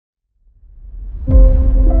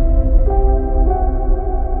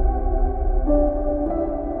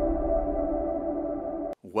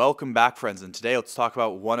Welcome back, friends, and today let's talk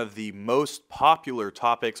about one of the most popular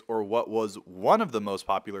topics, or what was one of the most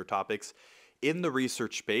popular topics in the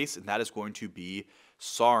research space, and that is going to be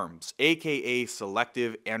SARMs, aka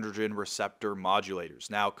selective androgen receptor modulators.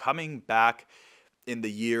 Now, coming back in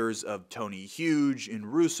the years of Tony Huge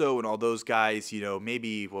and Russo and all those guys,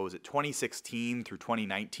 maybe, 2016 through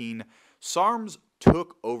 2019, SARMs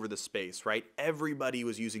took over the space, right? Everybody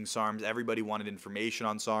was using SARMs. Everybody wanted information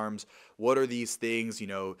on SARMs. What are these things?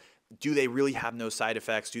 Do they really have no side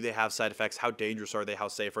effects? Do they have side effects? How dangerous are they? How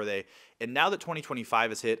safe are they? And now that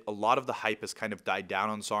 2025 has hit, a lot of the hype has kind of died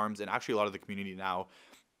down on SARMs, and actually a lot of the community now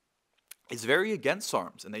is very against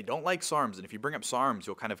SARMs, and they don't like SARMs. And if you bring up SARMs,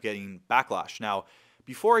 you'll kind of getting backlash. Now,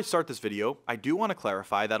 before I start this video, I do want to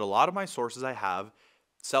clarify that a lot of my sources I have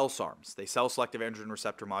sell SARMs. They sell selective androgen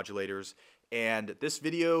receptor modulators, and this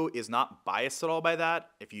video is not biased at all by that.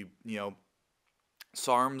 If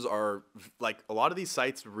SARMs are, like, a lot of these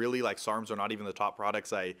sites really, like, SARMs are not even the top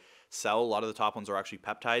products I sell. A lot of the top ones are actually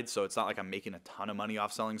peptides, so it's not like I'm making a ton of money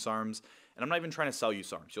off selling SARMs, and I'm not even trying to sell you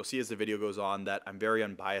SARMs. You'll see as the video goes on that I'm very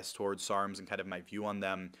unbiased towards SARMs and kind of my view on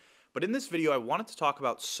them. But in this video, I wanted to talk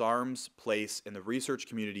about SARMs' place in the research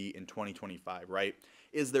community in 2025, right?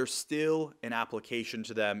 Is there still an application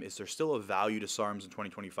to them? Is there still a value to SARMs in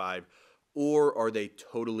 2025? Or are they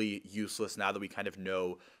totally useless now that we kind of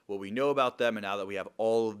know what we know about them, and now that we have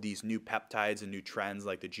all of these new peptides and new trends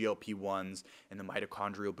like the GLP-1s and the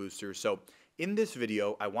mitochondrial boosters? So in this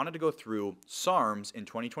video, I wanted to go through SARMs in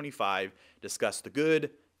 2025, discuss the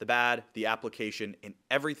good, the bad, the application, and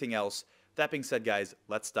everything else. That being said, guys,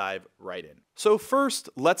 let's dive right in. So first,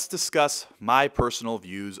 let's discuss my personal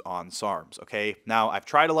views on SARMs, okay? Now, I've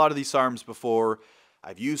tried a lot of these SARMs before.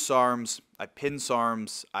 I've used SARMs. I've pinned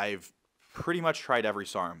SARMs. I've pretty much tried every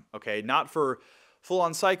SARM, okay? Not for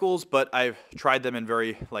full-on cycles, but I've tried them in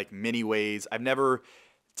very, mini ways. I've never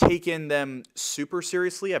taken them super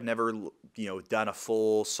seriously. I've never, done a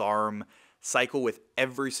full SARM cycle with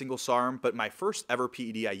every single SARM, but my first ever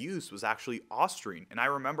PED I used was actually Ostrine, and I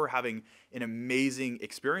remember having an amazing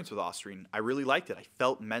experience with Ostrine. I really liked it. I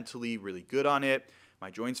felt mentally really good on it. My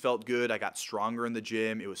joints felt good. I got stronger in the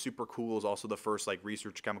gym. It was super cool. It was also the first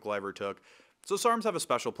research chemical I ever took. So SARMs have a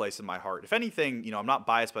special place in my heart. If anything, I'm not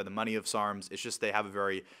biased by the money of SARMs. It's just they have a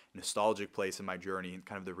very nostalgic place in my journey in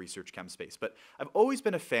kind of the research chem space. But I've always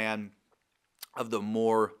been a fan of the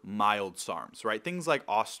more mild SARMs, right? Things like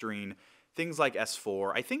Ostrine, things like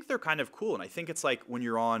S4. I think they're kind of cool, and I think it's like when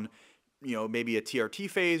you're on maybe a TRT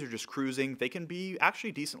phase or just cruising, they can be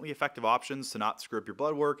actually decently effective options to not screw up your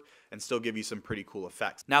blood work and still give you some pretty cool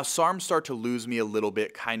effects. Now, SARMs start to lose me a little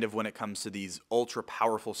bit kind of when it comes to these ultra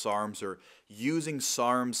powerful SARMs or using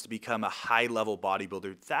SARMs to become a high-level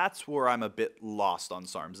bodybuilder. That's where I'm a bit lost on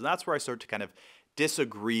SARMs, and that's where I start to kind of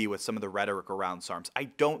disagree with some of the rhetoric around SARMs. I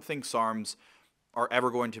don't think SARMs are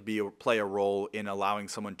ever going to play a role in allowing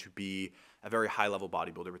someone to be a very high-level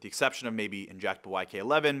bodybuilder, with the exception of maybe injectable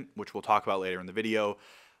YK11, which we'll talk about later in the video.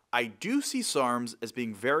 I do see SARMs as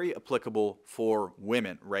being very applicable for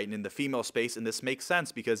women, right? And in the female space, and this makes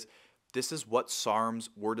sense because this is what SARMs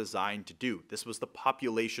were designed to do. This was the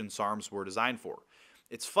population SARMs were designed for.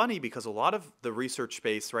 It's funny because a lot of the research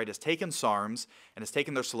space, right, has taken SARMs and has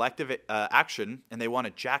taken their selective action, and they want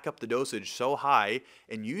to jack up the dosage so high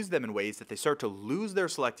and use them in ways that they start to lose their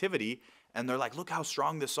selectivity. And they're like, look how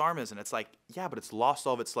strong this SARM is. And it's like, yeah, but it's lost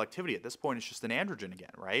all of its selectivity. At this point, it's just an androgen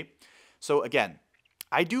again, right? So again,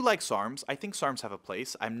 I do like SARMs. I think SARMs have a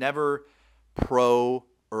place. I'm never pro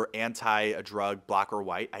or anti a drug, black or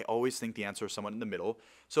white. I always think the answer is somewhat in the middle.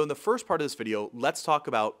 So in the first part of this video, let's talk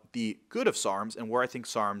about the good of SARMs and where I think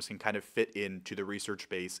SARMs can kind of fit into the research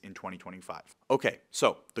base in 2025. Okay,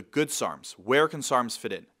 so the good SARMs. Where can SARMs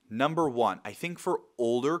fit in? Number one, I think for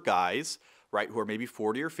older guys, right, who are maybe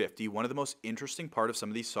 40 or 50, one of the most interesting part of some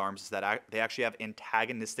of these SARMs is that they actually have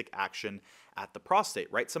antagonistic action at the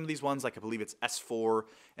prostate, right? Some of these ones, like I believe it's S4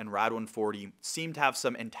 and RAD140, seem to have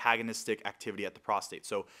some antagonistic activity at the prostate.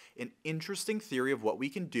 So an interesting theory of what we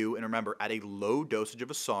can do, and remember, at a low dosage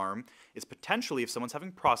of a SARM, is potentially, if someone's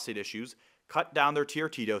having prostate issues, cut down their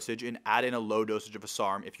TRT dosage and add in a low dosage of a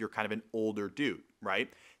SARM if you're kind of an older dude,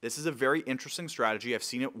 right? This is a very interesting strategy. I've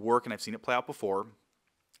seen it work and I've seen it play out before.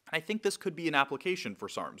 I think this could be an application for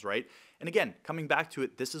SARMs, right? And again, coming back to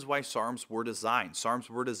it, this is why SARMs were designed. SARMs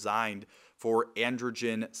were designed for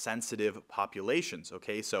androgen-sensitive populations,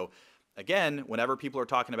 okay? So again, whenever people are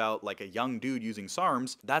talking about like a young dude using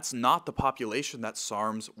SARMs, that's not the population that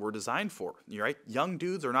SARMs were designed for, right? Young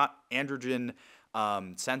dudes are not androgen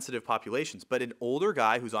sensitive populations. But an older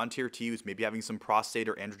guy who's on tier T, who's maybe having some prostate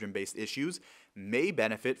or androgen-based issues, may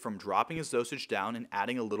benefit from dropping his dosage down and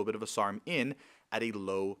adding a little bit of a SARM in at a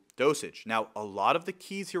low dosage. Now, a lot of the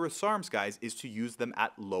keys here with SARMs, guys, is to use them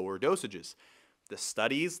at lower dosages. The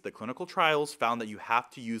studies, the clinical trials found that you have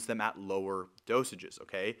to use them at lower dosages,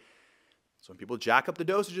 okay? So when people jack up the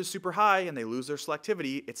dosages super high and they lose their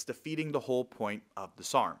selectivity, it's defeating the whole point of the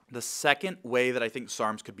SARM. The second way that I think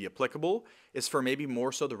SARMs could be applicable is for maybe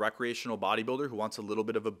more so the recreational bodybuilder who wants a little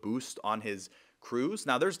bit of a boost on his cruise.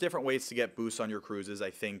 Now, there's different ways to get boosts on your cruises. I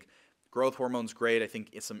think growth hormone's great. I think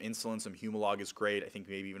some insulin, some Humalog is great. I think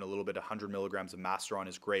maybe even a little bit of 100 milligrams of Masteron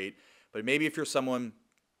is great. But maybe if you're someone,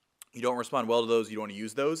 you don't respond well to those, you don't want to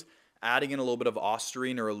use those, adding in a little bit of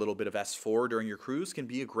Osterine or a little bit of S4 during your cruise can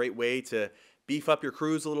be a great way to beef up your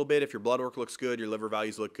cruise a little bit. If your blood work looks good, your liver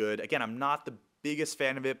values look good. Again, I'm not the biggest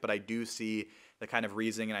fan of it, but I do see the kind of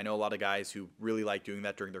reasoning, and I know a lot of guys who really like doing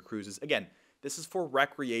that during their cruises. Again, this is for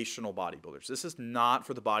recreational bodybuilders. This is not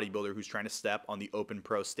for the bodybuilder who's trying to step on the open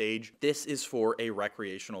pro stage. This is for a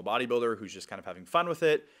recreational bodybuilder who's just kind of having fun with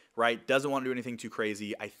it, right? Doesn't want to do anything too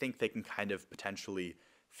crazy. I think they can kind of potentially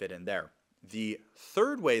fit in there. The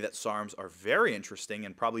third way that SARMs are very interesting,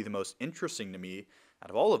 and probably the most interesting to me out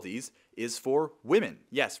of all of these, is for women.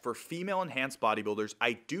 Yes, for female enhanced bodybuilders,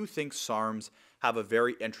 I do think SARMs have a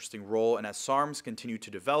very interesting role, and as SARMs continue to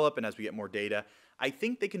develop and as we get more data, I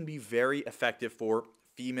think they can be very effective for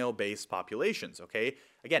female-based populations, okay?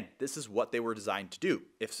 Again, this is what they were designed to do.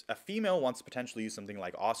 If a female wants to potentially use something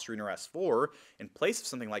like Osterine or S4 in place of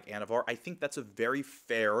something like Anavar, I think that's a very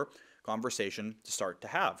fair conversation to start to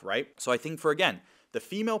have, right? So I think for, again, the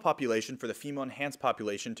female population, for the female enhanced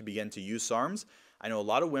population to begin to use SARMs, I know a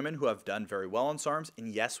lot of women who have done very well on SARMs,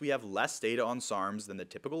 and yes, we have less data on SARMs than the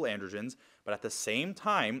typical androgens, but at the same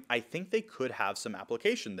time, I think they could have some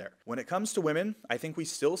application there. When it comes to women, I think we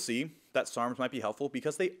still see that SARMs might be helpful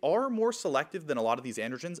because they are more selective than a lot of these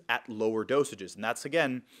androgens at lower dosages, and that's,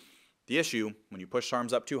 again, the issue. When you push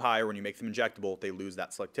SARMs up too high or when you make them injectable, they lose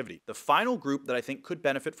that selectivity. The final group that I think could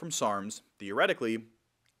benefit from SARMs, theoretically,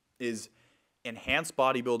 is enhanced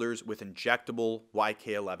bodybuilders with injectable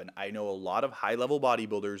YK11. I know a lot of high-level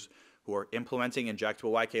bodybuilders who are implementing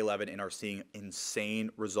injectable YK11 and are seeing insane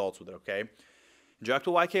results with it, okay?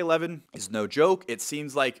 Injectable YK11 is no joke. It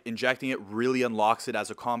seems like injecting it really unlocks it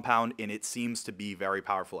as a compound, and it seems to be very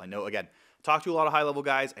powerful. I know, again, talk to a lot of high-level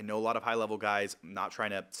guys. I know a lot of high-level guys. I'm not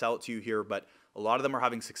trying to sell it to you here, but a lot of them are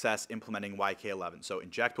having success implementing YK11. So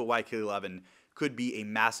injectable YK11 could be a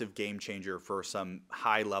massive game changer for some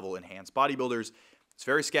high-level enhanced bodybuilders. It's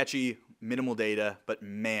very sketchy, minimal data, but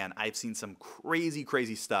man, I've seen some crazy,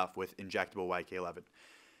 crazy stuff with injectable YK11.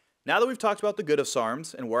 Now that we've talked about the good of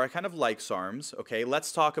SARMs and where I kind of like SARMs, okay,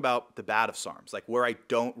 let's talk about the bad of SARMs, like where I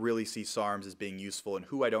don't really see SARMs as being useful and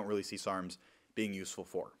who I don't really see SARMs being useful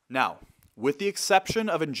for. Now, with the exception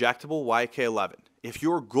of injectable YK11, if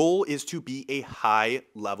your goal is to be a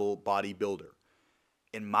high-level bodybuilder,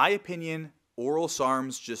 in my opinion, oral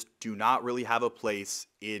SARMs just do not really have a place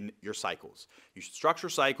in your cycles. You should structure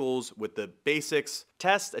cycles with the basics: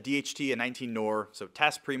 test, a DHT, a 19-NOR, so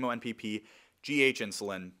test, primo, NPP, GH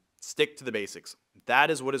insulin, stick to the basics.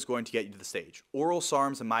 That is what is going to get you to the stage. Oral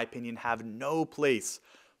SARMs, in my opinion, have no place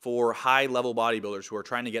for high-level bodybuilders who are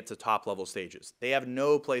trying to get to top-level stages. They have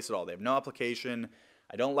no place at all. They have no application.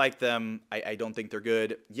 I don't like them. I don't think they're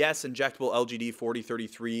good. Yes, injectable LGD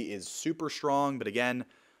 4033 is super strong, but again,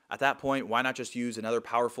 at that point, why not just use another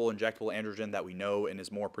powerful injectable androgen that we know and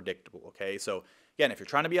is more predictable, okay? So again, if you're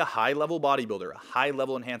trying to be a high-level bodybuilder, a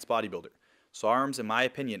high-level enhanced bodybuilder, SARMs, in my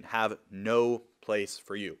opinion, have no place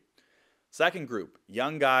for you. Second group,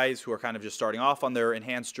 young guys who are kind of just starting off on their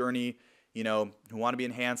enhanced journey, you know, who want to be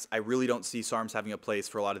enhanced. I really don't see SARMs having a place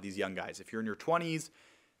for a lot of these young guys. If you're in your 20s,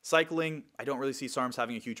 cycling, I don't really see SARMs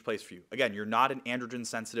having a huge place for you. Again, you're not an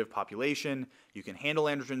androgen-sensitive population. You can handle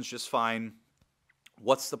androgens just fine.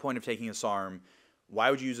 What's the point of taking a SARM? Why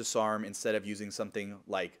would you use a SARM instead of using something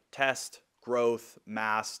like test, growth,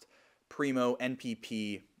 mast, primo,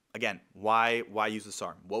 NPP? Again, why use the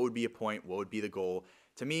SARM? What would be a point? What would be the goal?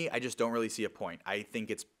 To me, I just don't really see a point. I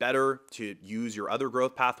think it's better to use your other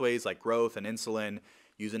growth pathways like growth and insulin,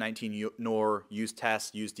 use a 19-NOR, use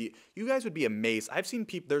test, use D. You guys would be amazed. I've seen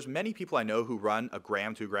people, there's many people I know who run a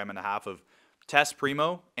gram to a gram and a half of test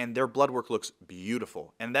primo, and their blood work looks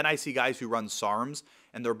beautiful. And then I see guys who run SARMs,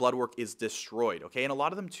 and their blood work is destroyed, okay? And a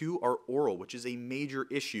lot of them, too, are oral, which is a major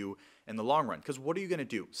issue in the long run. Because what are you going to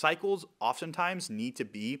do? Cycles oftentimes need to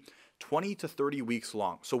be 20 to 30 weeks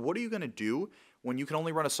long. So what are you going to do when you can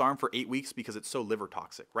only run a SARM for 8 weeks because it's so liver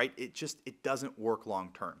toxic, right? It doesn't work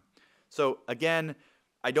long term. So again,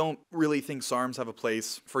 I don't really think SARMs have a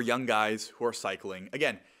place for young guys who are cycling.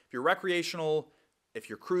 Again, if you're recreational, if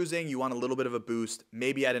you're cruising, you want a little bit of a boost,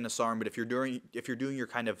 maybe add in a SARM, but if you're doing your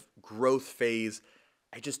kind of growth phase,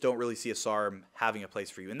 I just don't really see a SARM having a place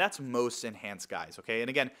for you. And that's most enhanced guys, okay? And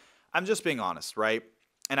again, I'm just being honest, right?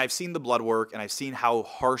 And I've seen the blood work, and I've seen how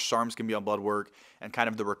harsh SARMs can be on blood work and kind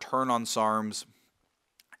of the return on SARMs.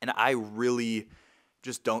 And I really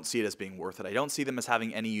just don't see it as being worth it. I don't see them as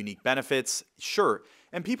having any unique benefits. Sure.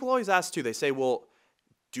 And people always ask too, they say, well,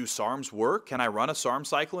 do SARMs work? Can I run a SARM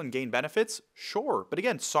cycle and gain benefits? Sure. But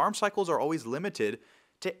again, SARM cycles are always limited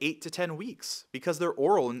to 8 to 10 weeks because they're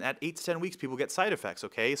oral, and at 8 to 10 weeks, people get side effects,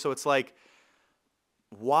 okay? So it's like,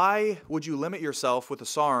 why would you limit yourself with a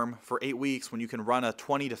SARM for 8 weeks when you can run a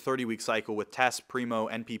 20 to 30 week cycle with test, primo,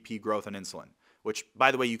 NPP, growth, and insulin? Which,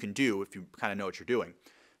 by the way, you can do if you kind of know what you're doing.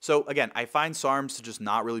 So again, I find SARMs to just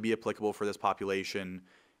not really be applicable for this population.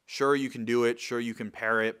 Sure, you can do it. Sure, you can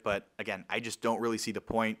pair it. But again, I just don't really see the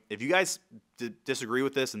point. If you guys disagree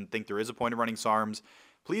with this and think there is a point of running SARMs,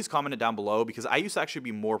 please comment it down below, because I used to actually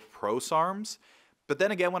be more pro SARMs. But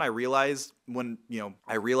then again, when I realized and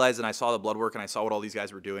I saw the blood work and I saw what all these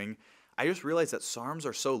guys were doing, I just realized that SARMs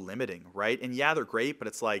are so limiting, right? And yeah, they're great, but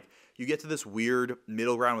it's like you get to this weird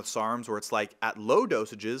middle ground with SARMs where it's like at low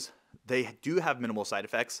dosages, they do have minimal side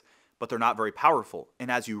effects, but they're not very powerful.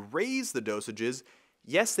 And as you raise the dosages,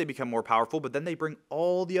 yes, they become more powerful, but then they bring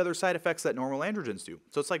all the other side effects that normal androgens do.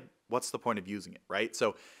 So it's like, what's the point of using it, right?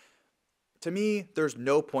 So to me, there's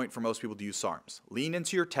no point for most people to use SARMs. Lean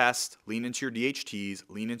into your test, lean into your DHTs,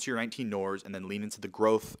 lean into your 19 NORs, and then lean into the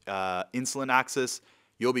growth insulin axis.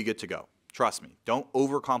 You'll be good to go. Trust me. Don't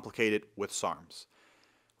overcomplicate it with SARMs.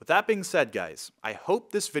 With that being said, guys, I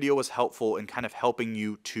hope this video was helpful in kind of helping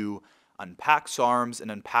you to unpack SARMs and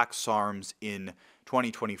unpack SARMs in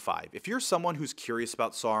 2025. If you're someone who's curious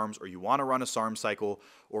about SARMs, or you want to run a SARM cycle,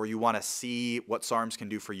 or you want to see what SARMs can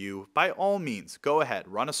do for you, by all means, go ahead,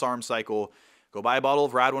 run a SARM cycle, go buy a bottle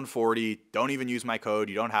of RAD 140. Don't even use my code.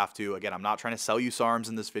 You don't have to. Again, I'm not trying to sell you SARMs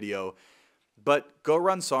in this video, but go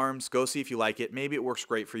run SARMs, go see if you like it. Maybe it works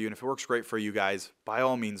great for you. And if it works great for you guys, by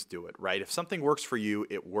all means do it, right? If something works for you,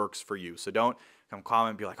 it works for you. So don't come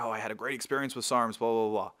comment and be like, oh, I had a great experience with SARMs, blah, blah,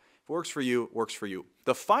 blah. If it works for you, it works for you.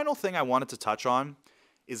 The final thing I wanted to touch on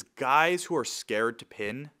is guys who are scared to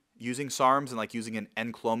pin using SARMs and like using an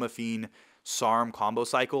enclomiphene SARM combo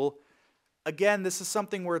cycle. Again, this is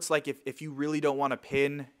something where it's like, if you really don't want to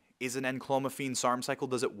pin, is an enclomiphene SARM cycle,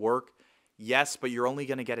 does it work? Yes, but you're only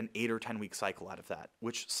going to get an 8 or 10 week cycle out of that,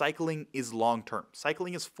 which cycling is long term.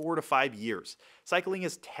 Cycling is 4 to 5 years. Cycling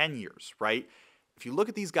is 10 years, right? If you look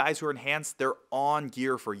at these guys who are enhanced, they're on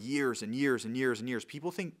gear for years and years and years and years. People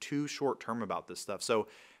think too short term about this stuff. So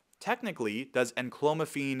technically, does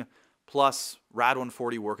enclomiphene plus RAD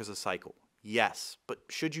 140 work as a cycle? Yes, but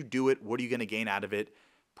should you do it? What are you going to gain out of it?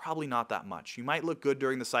 Probably not that much. You might look good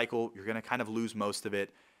during the cycle. You're going to kind of lose most of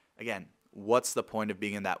it. Again, what's the point of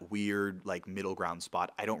being in that weird like middle ground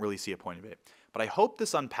spot? I don't really see a point of it. But I hope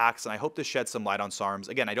this unpacks, and I hope this sheds some light on SARMs.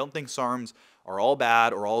 Again, I don't think SARMs are all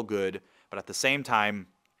bad or all good, but at the same time,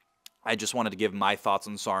 I just wanted to give my thoughts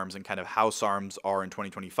on SARMs and kind of how SARMs are in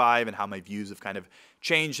 2025 and how my views have kind of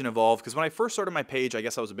changed and evolved. Because when I first started my page, I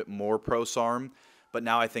guess I was a bit more pro-SARM, but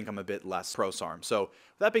now I think I'm a bit less pro-SARM. So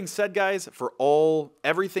with that being said, guys, for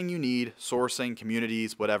everything you need, sourcing,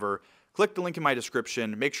 communities, whatever, click the link in my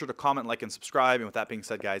description. Make sure to comment, like, and subscribe. And with that being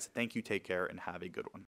said, guys, thank you, take care, and have a good one.